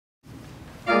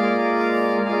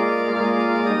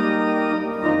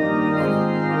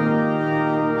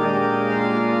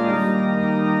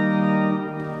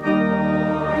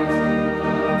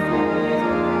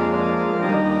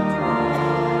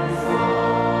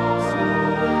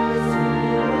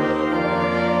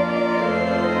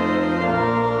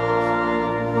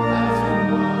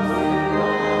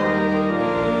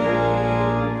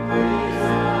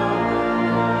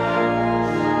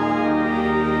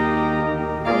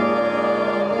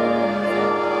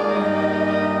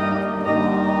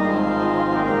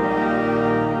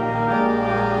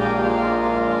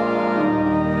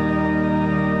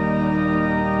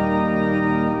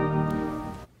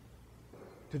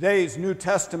Today's New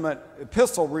Testament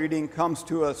epistle reading comes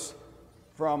to us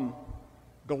from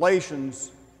Galatians,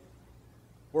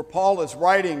 where Paul is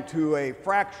writing to a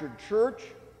fractured church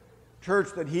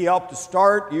that he helped to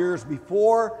start years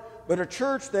before, but a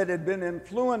church that had been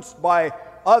influenced by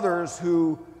others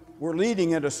who were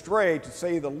leading it astray, to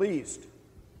say the least.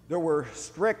 There were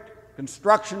strict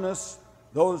constructionists,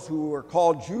 those who were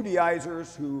called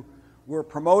Judaizers, who were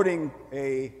promoting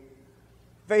a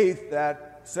faith that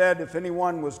said if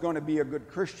anyone was going to be a good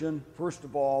Christian, first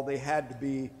of all, they had to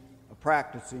be a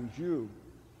practicing Jew.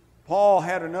 Paul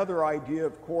had another idea,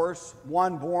 of course,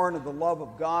 one born of the love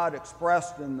of God,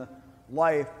 expressed in the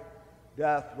life,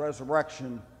 death,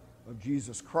 resurrection of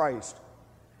Jesus Christ.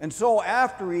 And so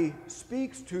after he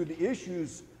speaks to the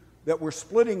issues that were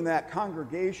splitting that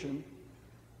congregation,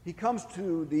 he comes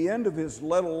to the end of his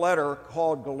little letter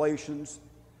called Galatians,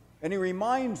 and he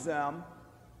reminds them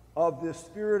of this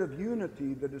spirit of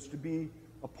unity that is to be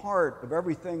a part of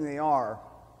everything they are.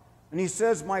 And he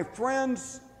says, "My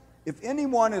friends, if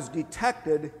anyone is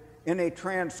detected in a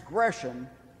transgression,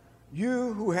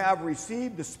 you who have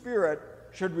received the Spirit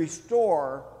should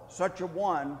restore such a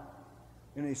one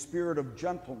in a spirit of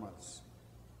gentleness.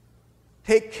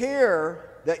 Take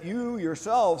care that you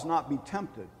yourselves not be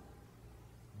tempted.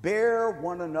 Bear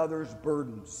one another's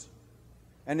burdens,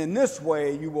 and in this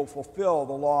way you will fulfill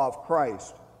the law of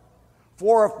Christ.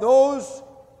 For if those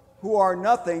who are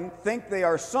nothing think they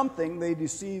are something, they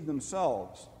deceive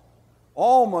themselves.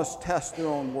 All must test their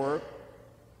own work.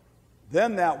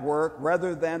 Then that work,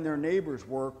 rather than their neighbor's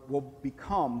work, will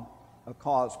become a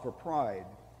cause for pride.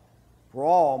 For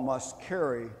all must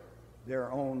carry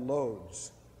their own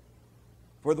loads."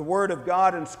 For the word of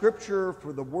God in Scripture,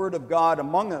 for the word of God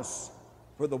among us,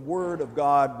 for the word of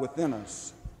God within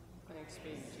us. Thanks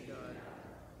be to God.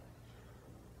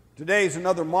 Today's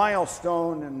another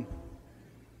milestone in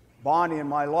Bonnie and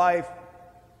my life.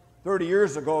 30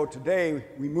 years ago today,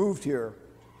 we moved here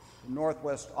from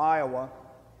northwest Iowa.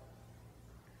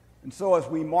 And so as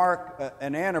we mark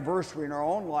an anniversary in our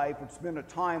own life, it's been a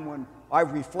time when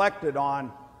I've reflected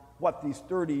on what these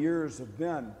 30 years have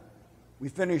been. We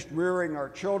finished rearing our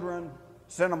children,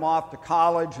 sent them off to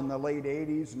college in the late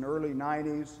 80s and early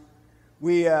 90s.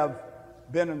 We have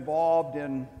been involved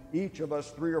in, each of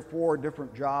us, 3 or 4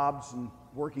 different jobs and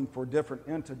working for different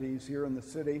entities here in the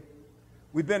city.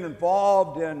 We've been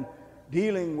involved in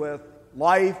dealing with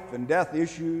life and death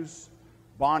issues.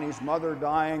 Bonnie's mother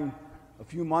dying a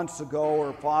few months ago,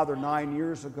 her father 9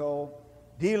 years ago.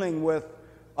 Dealing with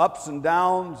ups and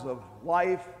downs of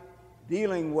life.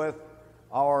 Dealing with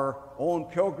our own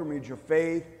pilgrimage of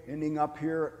faith, ending up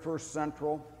here at First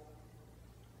Central.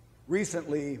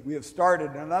 Recently, we have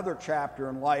started another chapter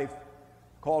in life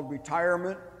called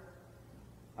retirement.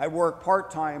 I work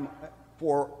part-time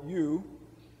for you.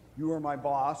 You are my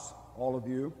boss, all of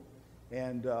you,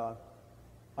 and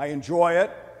I enjoy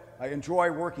it. I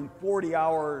enjoy working 40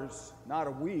 hours, not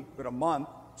a week, but a month.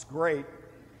 It's great.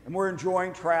 And we're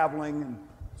enjoying traveling, and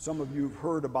some of you have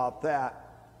heard about that.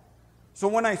 So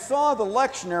when I saw the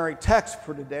lectionary text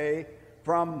for today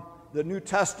from the New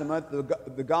Testament,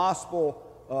 the gospel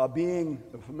being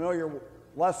a familiar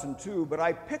lesson too, but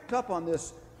I picked up on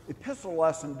this epistle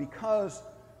lesson because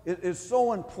it is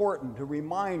so important to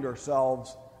remind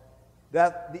ourselves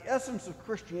that the essence of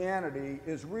Christianity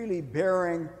is really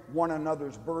bearing one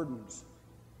another's burdens.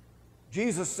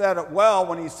 Jesus said it well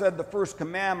when he said the first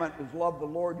commandment is love the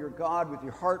Lord your God with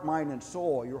your heart, mind, and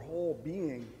soul, your whole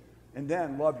being, and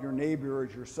then love your neighbor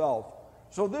as yourself.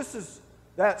 So this is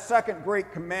that second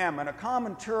great commandment, a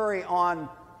commentary on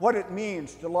what it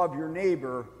means to love your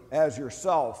neighbor as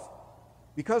yourself.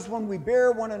 Because when we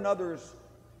bear one another's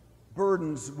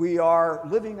burdens, we are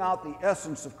living out the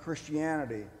essence of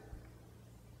Christianity.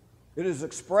 It is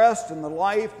expressed in the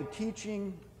life, the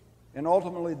teaching, and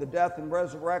ultimately the death and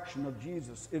resurrection of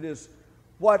Jesus. It is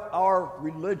what our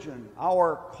religion,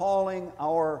 our calling,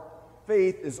 our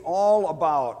faith is all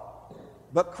about.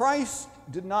 But Christ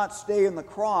did not stay in the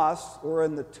cross or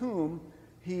in the tomb.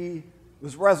 He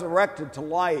was resurrected to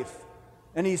life.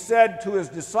 And he said to his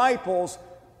disciples,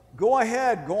 "Go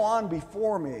ahead, go on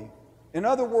before me." In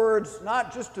other words,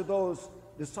 not just to those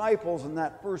disciples in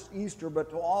that first Easter, but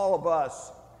to all of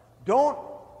us. Don't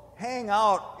hang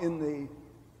out in the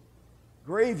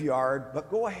graveyard, but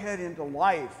go ahead into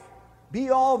life. Be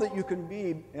all that you can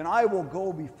be, and I will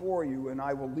go before you, and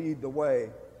I will lead the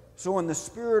way. So in the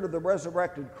spirit of the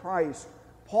resurrected Christ,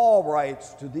 Paul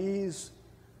writes to these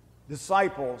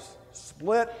disciples,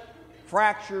 split,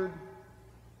 fractured,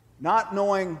 not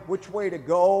knowing which way to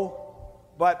go,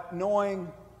 but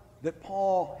knowing that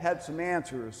Paul had some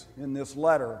answers in this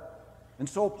letter. And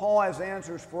so Paul has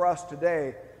answers for us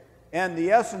today. And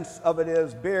the essence of it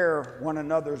is bear one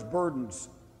another's burdens.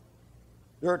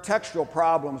 There are textual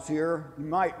problems here. You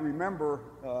might remember,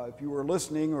 if you were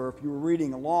listening or if you were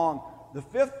reading along, the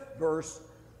 5th verse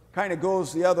kind of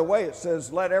goes the other way. It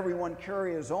says, let everyone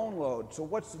carry his own load. So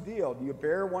what's the deal? Do you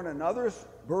bear one another's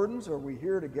burdens? Are we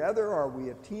here together? Are we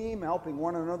a team helping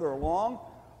one another along?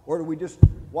 Or do we just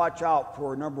watch out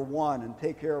for number one and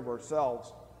take care of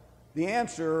ourselves? The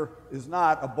answer is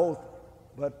not a both,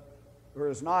 or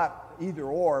is not either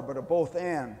or, but a both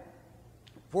and.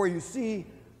 For you see,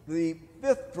 the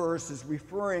 5th verse is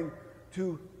referring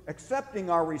to accepting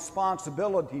our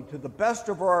responsibility to the best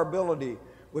of our ability.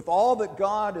 With all that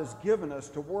God has given us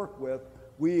to work with,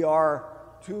 we are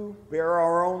to bear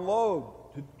our own load,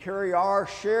 to carry our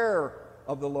share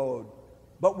of the load.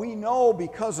 But we know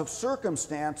because of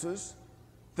circumstances,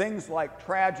 things like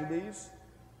tragedies,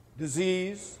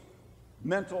 disease,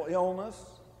 mental illness,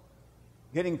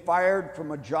 getting fired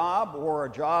from a job or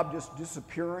a job just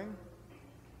disappearing,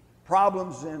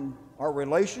 problems in our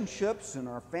relationships, in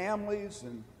our families,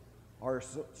 and our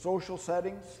social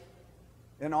settings,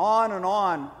 and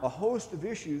on, a host of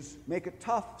issues make it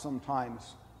tough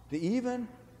sometimes to even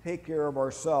take care of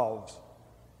ourselves.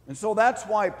 And so that's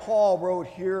why Paul wrote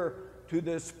here to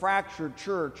this fractured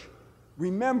church,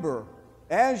 remember,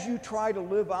 as you try to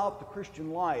live out the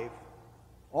Christian life,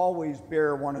 always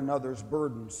bear one another's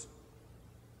burdens.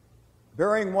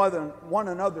 Bearing one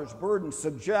another's burdens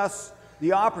suggests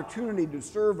the opportunity to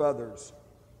serve others.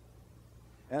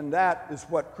 And that is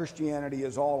what Christianity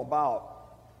is all about.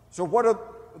 So what are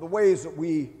the ways that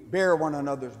we bear one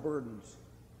another's burdens?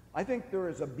 I think there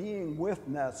is a being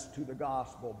with-ness to the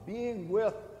gospel. Being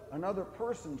with another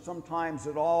person sometimes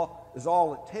is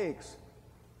all it takes.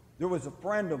 There was a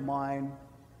friend of mine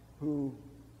who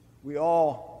we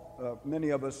all,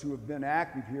 many of us who have been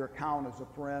active here count as a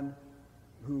friend,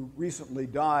 who recently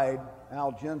died,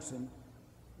 Al Jensen.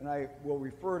 And I will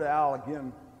refer to Al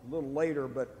again a little later,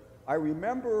 but I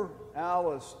remember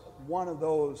Al as one of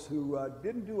those who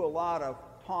didn't do a lot of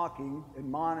talking,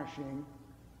 admonishing,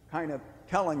 kind of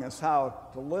telling us how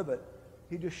to live it.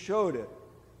 He just showed it.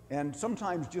 And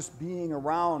sometimes just being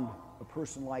around a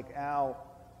person like Al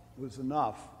was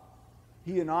enough.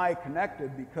 He and I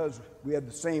connected because we had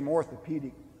the same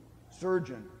orthopedic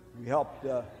surgeon. We helped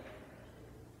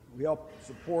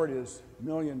support his $1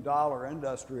 million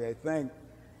industry, I think,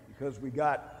 because we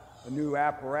got a new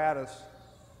apparatus,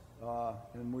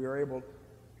 and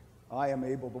I am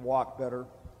able to walk better,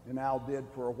 and Al did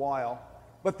for a while.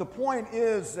 But the point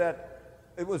is that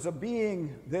it was a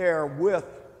being there with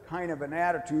kind of an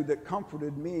attitude that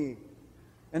comforted me.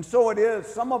 And so it is,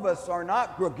 some of us are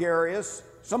not gregarious,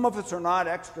 some of us are not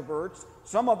extroverts,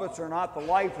 some of us are not the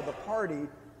life of the party,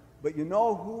 but you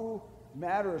know who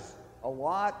matters a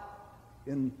lot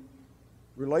in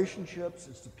relationships?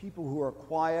 It's the people who are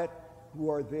quiet, who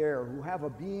are there, who have a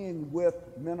being with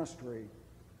ministry.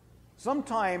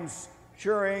 Sometimes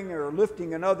sharing or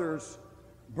lifting another's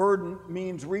burden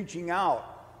means reaching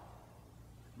out.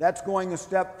 That's going a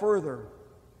step further.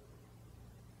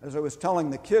 As I was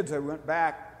telling the kids, I went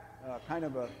back kind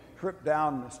of a trip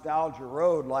down Nostalgia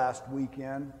Road last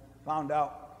weekend, found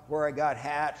out where I got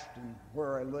hatched and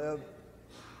where I live,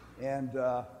 and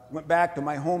went back to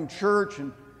my home church,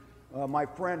 and my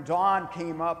friend Don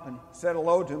came up and said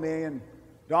hello to me, and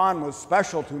Don was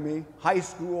special to me, high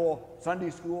school, Sunday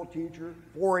school teacher,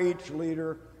 4-H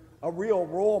leader, a real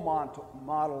role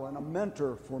model and a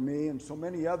mentor for me and so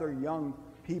many other young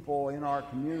people in our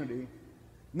community.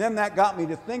 And then that got me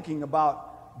to thinking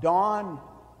about Don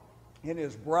and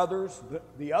his brothers.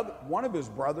 One of his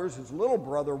brothers, his little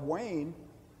brother Wayne,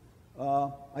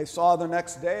 I saw the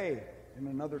next day in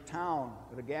another town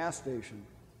at a gas station.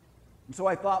 And so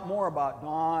I thought more about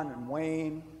Don and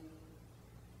Wayne,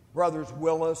 brothers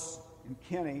Willis and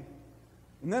Kenny.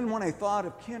 And then when I thought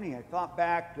of Kenny, I thought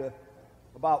back to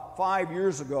about 5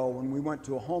 years ago when we went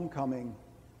to a homecoming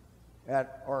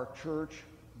at our church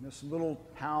in this little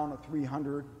town of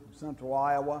 300 in central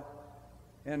Iowa.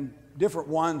 And different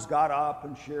ones got up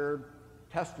and shared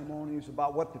testimonies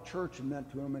about what the church had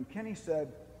meant to them. And Kenny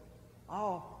said,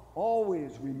 I'll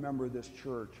always remember this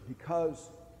church because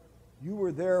you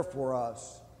were there for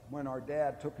us when our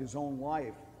dad took his own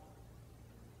life.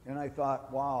 And I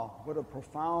thought, wow, what a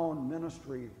profound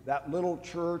ministry. That little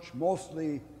church,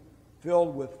 mostly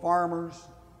filled with farmers,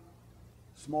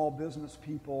 small business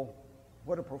people.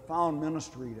 What a profound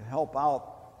ministry to help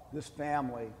out this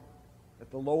family at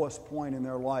the lowest point in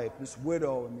their life, this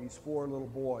widow and these 4 little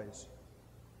boys.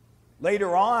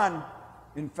 Later on,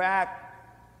 in fact,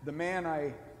 the man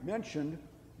I mentioned,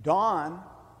 Don,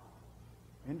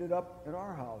 ended up at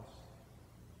our house.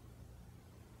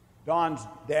 Don's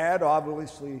dad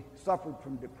obviously suffered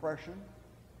from depression.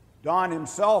 Don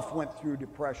himself went through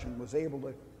depression, was able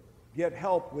to get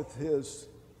help with his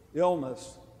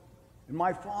illness. And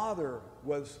my father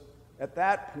was, at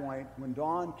that point, when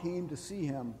Don came to see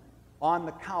him, on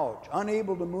the couch,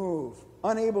 unable to move,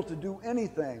 unable to do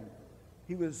anything.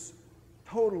 He was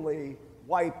totally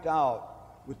wiped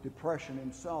out with depression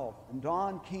himself. And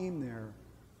Don came there.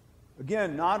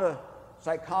 Again, not a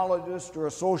psychologist or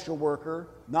a social worker,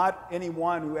 not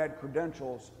anyone who had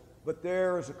credentials, but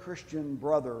there is a Christian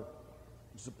brother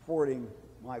supporting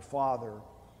my father.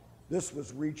 This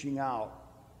was reaching out.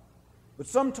 But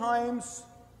sometimes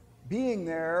being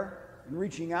there and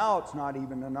reaching out is not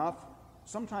even enough.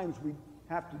 Sometimes we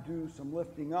have to do some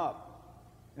lifting up,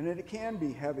 and it can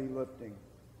be heavy lifting.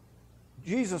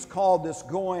 Jesus called this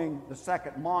going the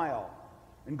second mile.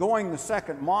 And going the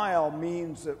second mile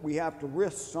means that we have to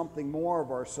risk something more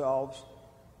of ourselves.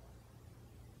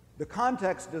 The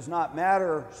context does not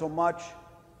matter so much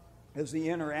as the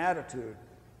inner attitude.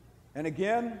 And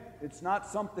again, it's not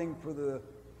something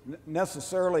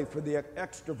necessarily for the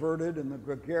extroverted and the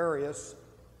gregarious.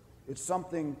 It's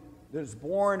something that is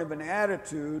born of an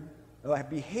attitude, a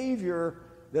behavior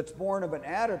that's born of an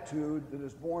attitude that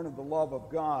is born of the love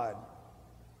of God.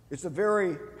 It's a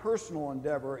very personal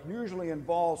endeavor. It usually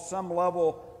involves some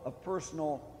level of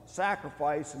personal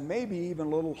sacrifice and maybe even a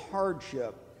little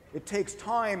hardship. It takes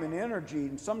time and energy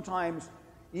and sometimes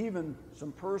even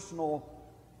some personal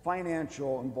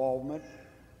financial involvement.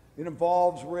 It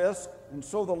involves risk, and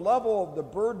so the level of the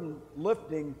burden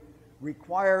lifting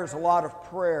requires a lot of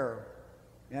prayer,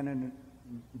 and it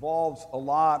involves a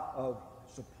lot of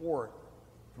support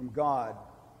from God.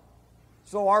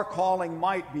 So our calling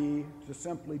might be to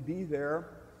simply be there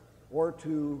or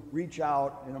to reach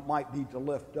out, and it might be to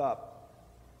lift up.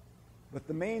 But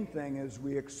the main thing is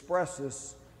we express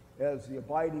this as the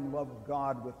abiding love of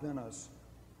God within us.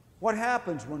 What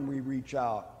happens when we reach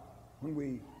out, when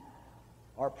we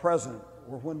are present,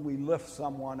 or when we lift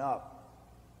someone up?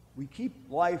 We keep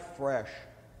life fresh.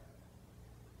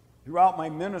 Throughout my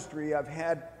ministry, I've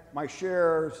had my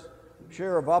share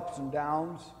of ups and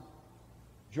downs,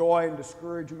 joy and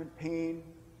discouragement, pain,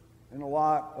 and a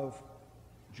lot of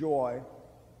joy.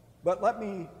 But let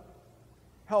me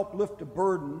help lift a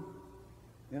burden,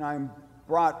 and I'm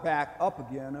brought back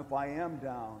up again if I am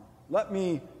down. Let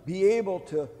me be able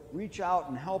to reach out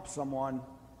and help someone,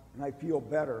 and I feel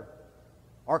better.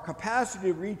 Our capacity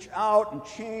to reach out and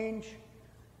change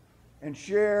and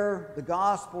share the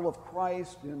gospel of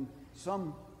Christ in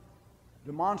some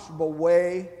demonstrable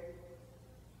way,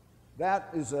 that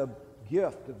is a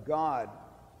gift of God.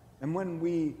 And when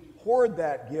we hoard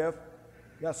that gift,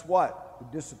 guess what?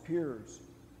 It disappears.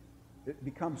 It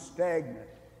becomes stagnant.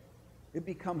 It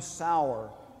becomes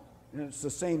sour. And it's the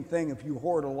same thing if you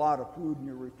hoard a lot of food in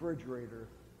your refrigerator.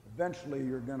 Eventually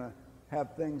you're going to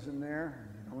have things in there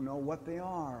and you don't know what they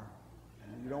are.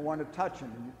 And you don't want to touch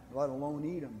them, let alone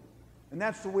eat them. And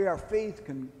that's the way our faith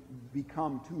can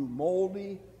become too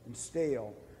moldy and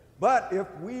stale. But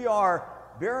if we are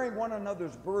bearing one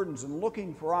another's burdens and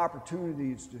looking for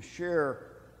opportunities to share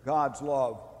God's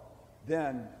love,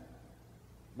 then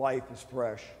life is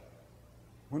fresh.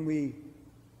 When we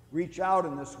reach out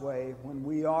in this way, when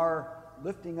we are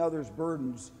lifting others'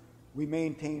 burdens, we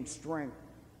maintain strength.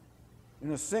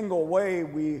 In a single way,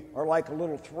 we are like a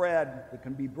little thread that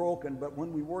can be broken, but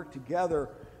when we work together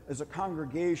as a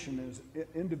congregation, as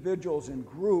individuals in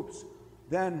groups,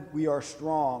 then we are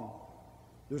strong.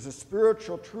 There's a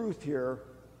spiritual truth here.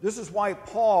 This is why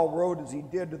Paul wrote as he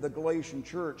did to the Galatian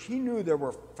church. He knew there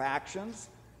were factions.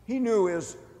 He knew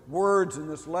his words in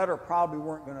this letter probably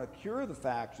weren't going to cure the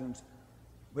factions,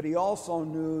 but he also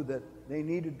knew that they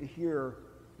needed to hear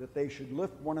that they should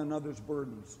lift one another's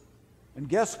burdens. And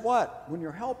guess what? When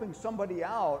you're helping somebody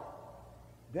out,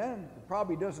 then it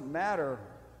probably doesn't matter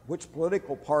which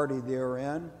political party they're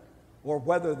in or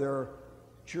whether they're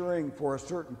cheering for a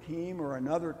certain team or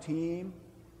another team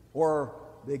or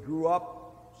they grew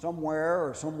up somewhere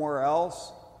or somewhere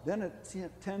else. Then it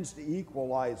tends to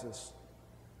equalize us.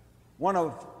 One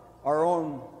of our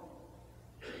own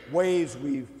ways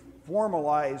we've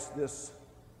formalized this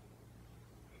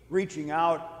reaching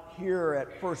out here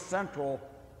at First Central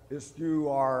is through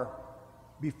our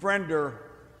Befriender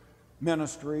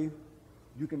ministry.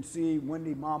 You can see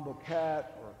Wendy Mambocat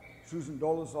or Susan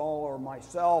Dolezal or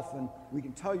myself, and we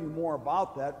can tell you more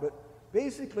about that. But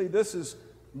basically, this is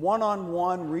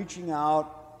one-on-one reaching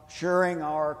out, sharing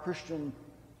our Christian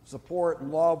support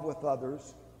and love with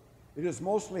others. It is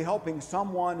mostly helping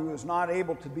someone who is not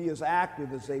able to be as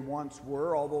active as they once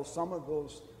were, although some of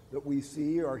those that we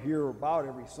see or hear about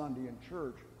every Sunday in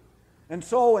church. And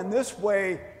so in this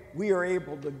way, we are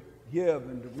able to give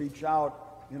and to reach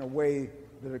out in a way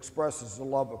that expresses the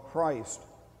love of Christ.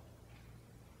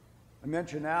 I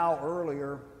mentioned Al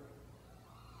earlier.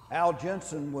 Al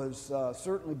Jensen was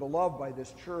certainly beloved by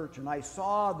this church, and I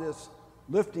saw this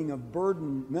lifting of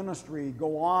burden ministry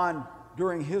go on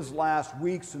during his last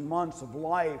weeks and months of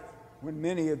life, when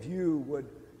many of you would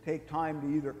take time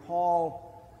to either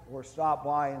call or stop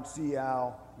by and see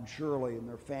Al and Shirley and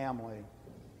their family.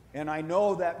 And I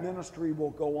know that ministry will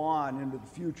go on into the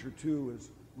future too, as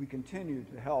we continue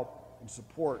to help and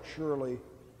support Shirley,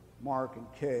 Mark, and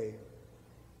Kay.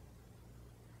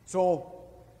 So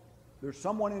there's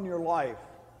someone in your life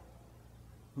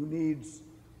who needs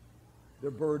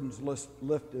their burdens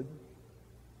lifted,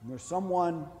 and there's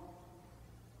someone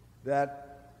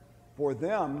that for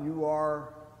them you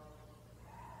are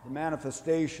the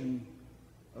manifestation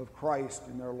of Christ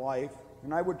in their life.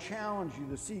 And I would challenge you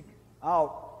to seek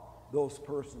out those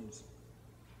persons,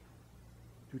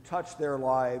 to touch their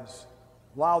lives,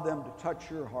 allow them to touch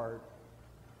your heart,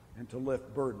 and to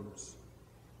lift burdens.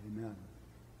 Amen.